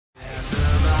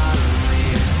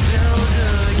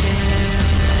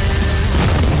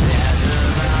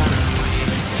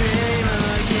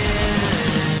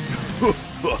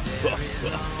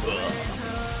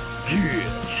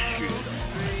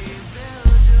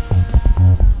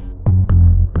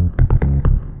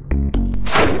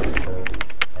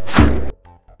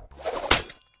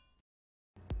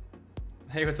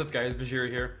what's up guys, Bajheera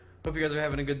here. Hope you guys are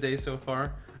having a good day so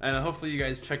far, and hopefully you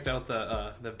guys checked out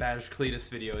the Bajcletus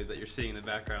video that you're seeing in the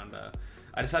background.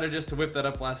 I decided just to whip that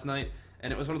up last night,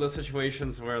 and it was one of those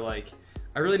situations where like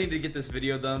I really needed to get this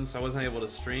video done, so I wasn't able to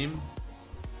stream.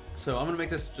 So I'm gonna make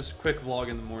this just a quick vlog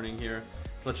in the morning here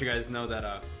to let you guys know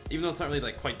that even though it's not really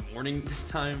like quite morning this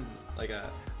time, like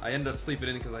I ended up sleeping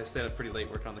in because I stayed up pretty late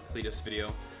working on the Cletus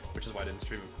video, which is why I didn't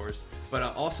stream, of course. But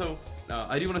also,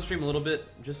 I do want to stream a little bit,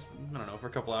 just, I don't know, for a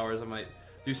couple hours. I might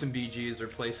do some BGs or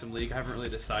play some League. I haven't really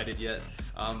decided yet.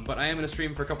 But I am going to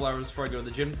stream for a couple hours before I go to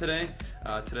the gym today.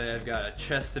 Today I've got a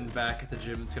chest and back at the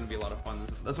gym. It's going to be a lot of fun.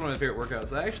 That's one of my favorite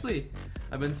workouts.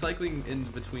 I've been cycling in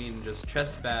between just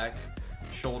chest, back,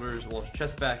 shoulders, well,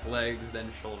 chest, back, legs,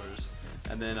 then shoulders.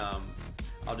 And then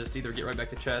I'll just either get right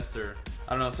back to chest or,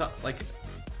 I don't know, so, like,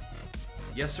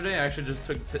 yesterday I actually just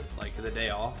took like the day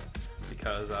off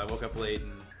because I woke up late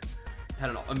and had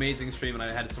an amazing stream and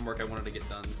I had some work I wanted to get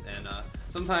done. And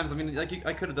sometimes, I mean, like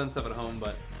I could have done stuff at home,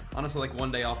 but honestly, like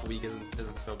one day off a week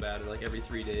isn't so bad. Like every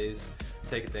 3 days,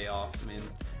 take a day off. I mean,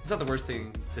 it's not the worst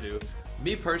thing to do.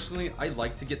 Me personally, I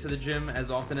like to get to the gym as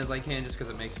often as I can just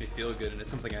because it makes me feel good and it's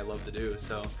something I love to do.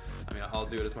 So, I mean, I'll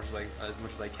do it as much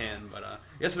as I can. But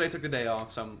yesterday I took the day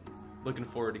off, so I'm looking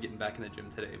forward to getting back in the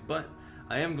gym today. But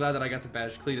I am glad that I got the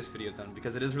Bajcletus video done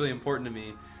because it is really important to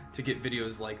me to get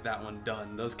videos like that one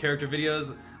done. Those character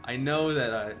videos, I know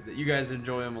that you guys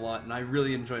enjoy them a lot, and I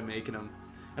really enjoy making them.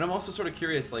 And I'm also sort of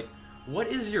curious, like, what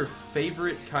is your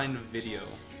favorite kind of video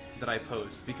that I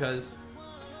post? Because,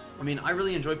 I mean, I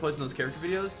really enjoy posting those character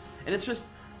videos, and it's just,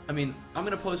 I mean, I'm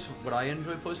gonna post what I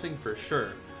enjoy posting for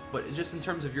sure, but just in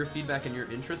terms of your feedback and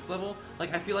your interest level,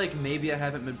 like, I feel like maybe I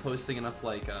haven't been posting enough,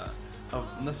 like,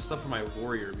 enough stuff for my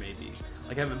warrior, maybe.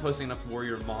 Like I haven't been posting enough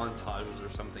warrior montages or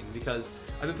something because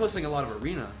I've been posting a lot of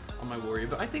arena on my warrior,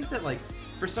 but I think that like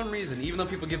for some reason, even though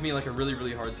people give me like a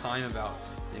really hard time about,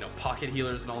 you know, pocket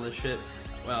healers and all this shit,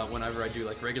 whenever I do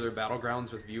like regular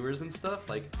battlegrounds with viewers and stuff,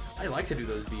 like I like to do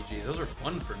those BGs. Those are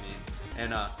fun for me.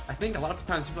 And I think a lot of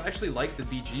times people actually like the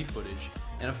BG footage.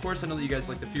 And of course I know that you guys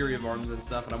like the Fury of Arms and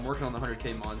stuff, and I'm working on the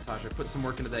 100k montage. I put some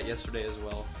work into that yesterday as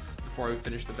well before I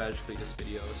finished the Bajcletus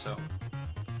video, so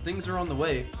things are on the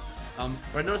way. But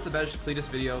I noticed the Bajcletus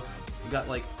video got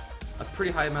like a pretty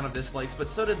high amount of dislikes, but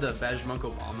so did the Bajmonk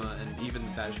Obama and even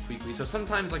the Bajqueekly. So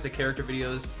sometimes like the character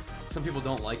videos, some people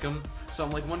don't like them. So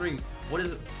I'm like wondering what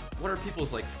are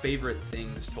people's like favorite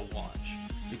things to watch?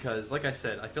 Because like I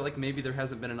said, I feel like maybe there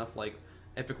hasn't been enough like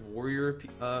epic warrior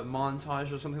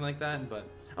montage or something like that. But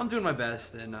I'm doing my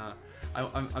best, and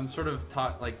I'm sort of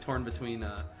torn between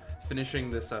finishing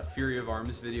this Fury of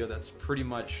Arms video that's pretty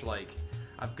much like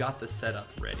I've got the setup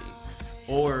ready,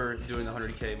 or doing the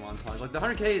 100k montage. Like the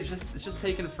 100k is it's just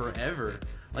taking forever.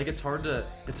 Like it's hard to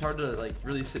like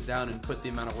really sit down and put the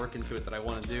amount of work into it that I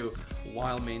want to do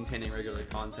while maintaining regular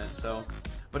content. So,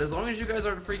 but as long as you guys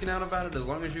aren't freaking out about it, as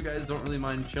long as you guys don't really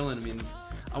mind chilling, I mean,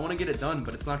 I want to get it done,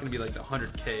 but it's not going to be like the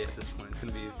 100k at this point. It's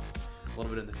going to be a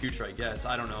little bit in the future, I guess.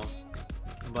 I don't know.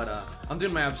 But I'm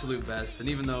doing my absolute best, and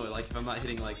even though like if I'm not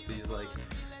hitting like these like,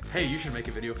 hey, you should make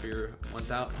a video for your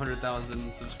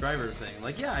 100,000 subscriber thing,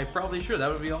 like yeah, I probably should,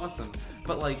 that would be awesome.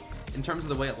 But like in terms of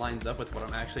the way it lines up with what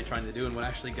I'm actually trying to do and what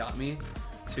actually got me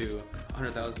to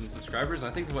 100,000 subscribers,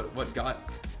 I think what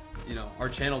got, you know, our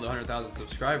channel to 100,000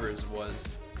 subscribers was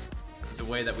the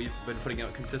way that we've been putting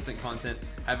out consistent content,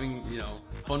 having, you know,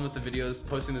 fun with the videos,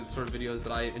 posting the sort of videos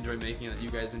that I enjoy making and that you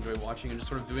guys enjoy watching, and just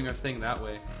sort of doing our thing that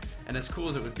way. And as cool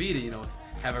as it would be to, you know,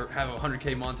 have a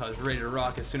 100k montage ready to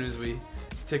rock as soon as we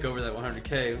take over that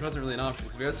 100k, it wasn't really an option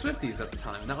because we had Swifties at the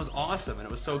time, and that was awesome, and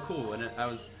it was so cool, and I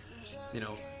was, you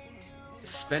know,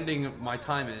 spending my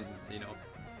time in, you know,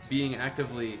 being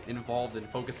actively involved and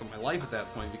focused on my life at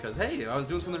that point because, hey, I was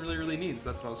doing something really neat, so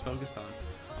that's what I was focused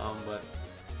on. But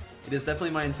it is definitely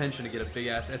my intention to get a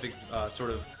big-ass epic sort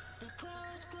of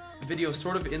video,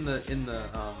 sort of in the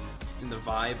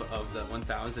vibe of the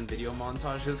 1000 video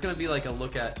montage. It's gonna be like a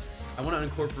look at, I want to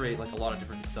incorporate like a lot of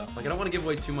different stuff. Like I don't want to give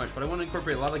away too much, but I want to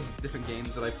incorporate a lot of like different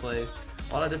games that I play,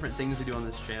 a lot of different things we do on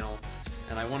this channel,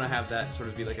 and I want to have that sort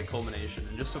of be like a culmination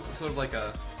and just sort of like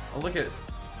a look at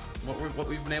what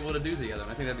we've been able to do together.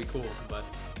 And I think that'd be cool, but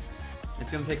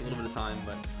it's gonna take a little bit of time.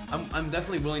 But I'm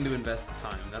definitely willing to invest the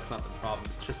time. That's not the problem.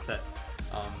 It's just that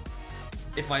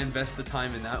if I invest the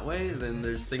time in that way, then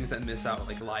there's things that miss out,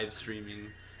 like live streaming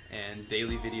and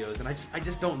daily videos, and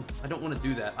I don't want to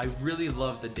do that. I really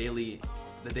love the daily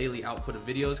output of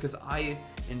videos because I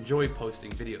enjoy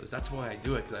posting videos. That's why I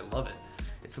do it, because I love it.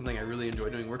 It's something I really enjoy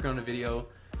doing. Working on a video,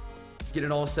 get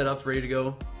it all set up, ready to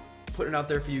go, putting it out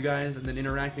there for you guys, and then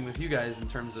interacting with you guys in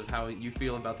terms of how you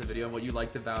feel about the video and what you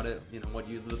liked about it, you know, what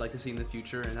you would like to see in the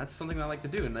future. And that's something that I like to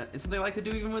do, and it's something I like to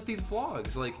do even with these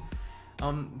vlogs. Like,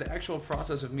 the actual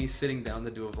process of me sitting down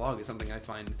to do a vlog is something I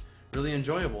find really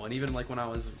enjoyable. And even like when I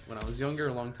was younger,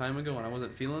 a long time ago, when I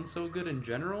wasn't feeling so good in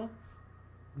general,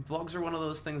 vlogs are one of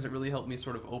those things that really helped me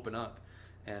sort of open up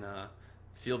and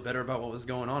feel better about what was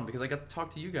going on, because I got to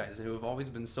talk to you guys who have always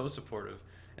been so supportive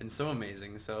and so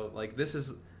amazing. So like, this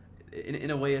is in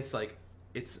a way, it's like,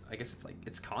 I guess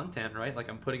it's content, right? Like,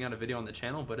 I'm putting out a video on the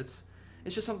channel, but it's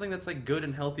just something that's like good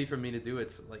and healthy for me to do.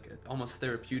 It's like almost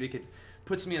therapeutic. It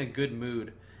puts me in a good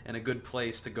mood and a good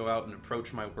place to go out and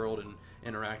approach my world and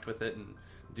interact with it and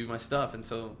do my stuff. And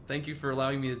so thank you for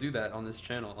allowing me to do that on this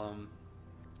channel.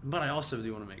 But I also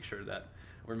do want to make sure that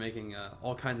we're making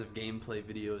all kinds of gameplay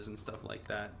videos and stuff like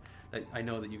that I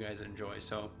know that you guys enjoy.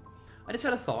 So I just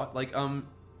had a thought, like,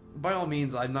 by all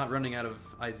means, I'm not running out of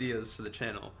ideas for the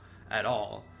channel at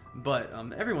all, but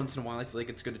every once in a while I feel like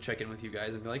it's good to check in with you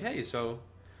guys and be like, hey, so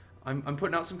I'm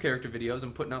putting out some character videos,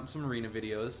 I'm putting out some arena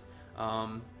videos,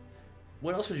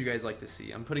 what else would you guys like to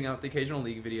see? I'm putting out the occasional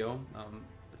League video,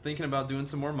 thinking about doing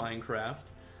some more Minecraft,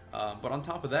 but on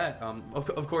top of that,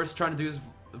 of course, trying to do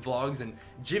vlogs and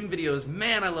gym videos.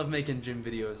 Man, I love making gym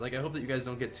videos. Like, I hope that you guys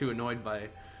don't get too annoyed by,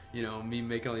 you know, me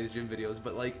making all these gym videos,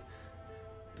 but like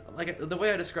the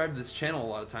way I describe this channel a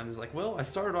lot of times is like, well, I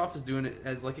started off as doing it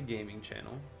as like a gaming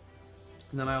channel,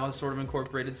 and then I also sort of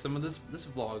incorporated some of this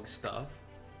vlog stuff,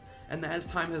 and as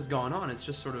time has gone on, it's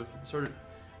just sort of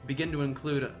begin to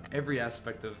include every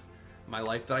aspect of my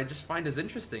life that I just find is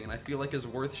interesting and I feel like is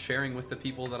worth sharing with the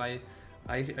people that I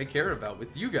care about,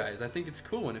 with you guys. I think it's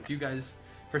cool, and if you guys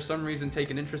for some reason take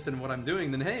an interest in what I'm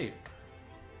doing, then hey,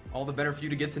 all the better for you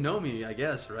to get to know me, I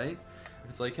guess, right? If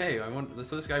it's like, hey,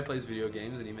 so this guy plays video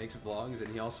games and he makes vlogs and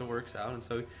he also works out, and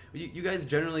so you guys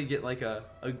generally get like a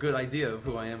good idea of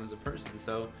who I am as a person.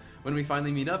 So when we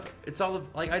finally meet up, it's all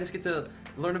like, I just get to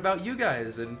learn about you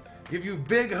guys and give you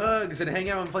big hugs and hang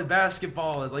out and play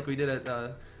basketball like we did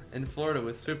at in Florida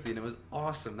with Swifty, and it was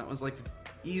awesome. That was like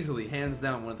easily, hands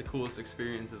down, one of the coolest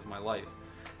experiences of my life,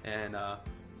 and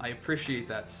I appreciate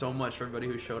that so much for everybody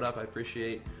who showed up. I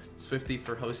appreciate Swifty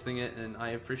for hosting it, and I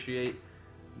appreciate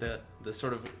the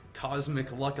sort of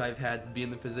cosmic luck I've had to be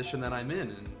in the position that I'm in,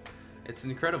 and it's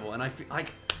incredible. And I feel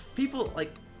like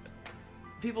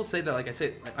people say that, like I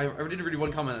said, I did read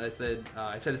one comment that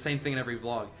I said the same thing in every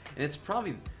vlog, and it's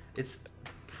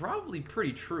probably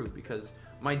pretty true, because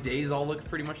my days all look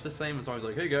pretty much the same. It's always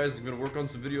like, hey guys, I'm gonna work on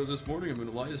some videos this morning, I'm gonna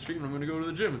live stream, and I'm gonna go to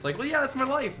the gym. It's like, well, yeah, that's my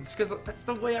life. It's because that's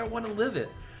the way I want to live it.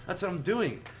 That's what I'm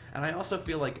doing. And I also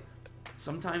feel like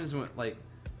sometimes when, like,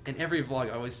 in every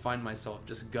vlog, I always find myself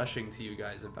just gushing to you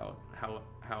guys about how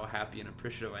happy and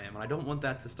appreciative I am, and I don't want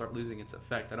that to start losing its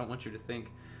effect. I don't want you to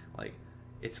think like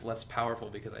it's less powerful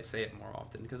because I say it more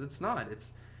often, because it's not.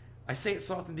 I say it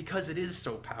so often because it is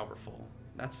so powerful.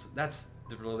 That's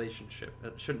the relationship.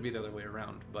 It shouldn't be the other way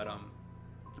around. But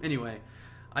anyway,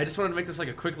 I just wanted to make this like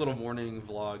a quick little morning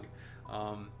vlog,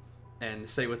 and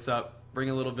say what's up,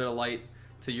 bring a little bit of light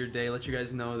to your day, let you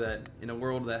guys know that in a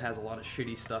world that has a lot of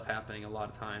shitty stuff happening a lot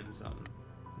of times,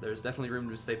 there's definitely room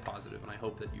to stay positive, and I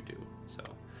hope that you do. So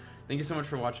thank you so much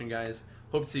for watching, guys.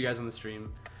 Hope to see you guys on the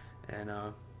stream, and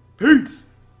peace!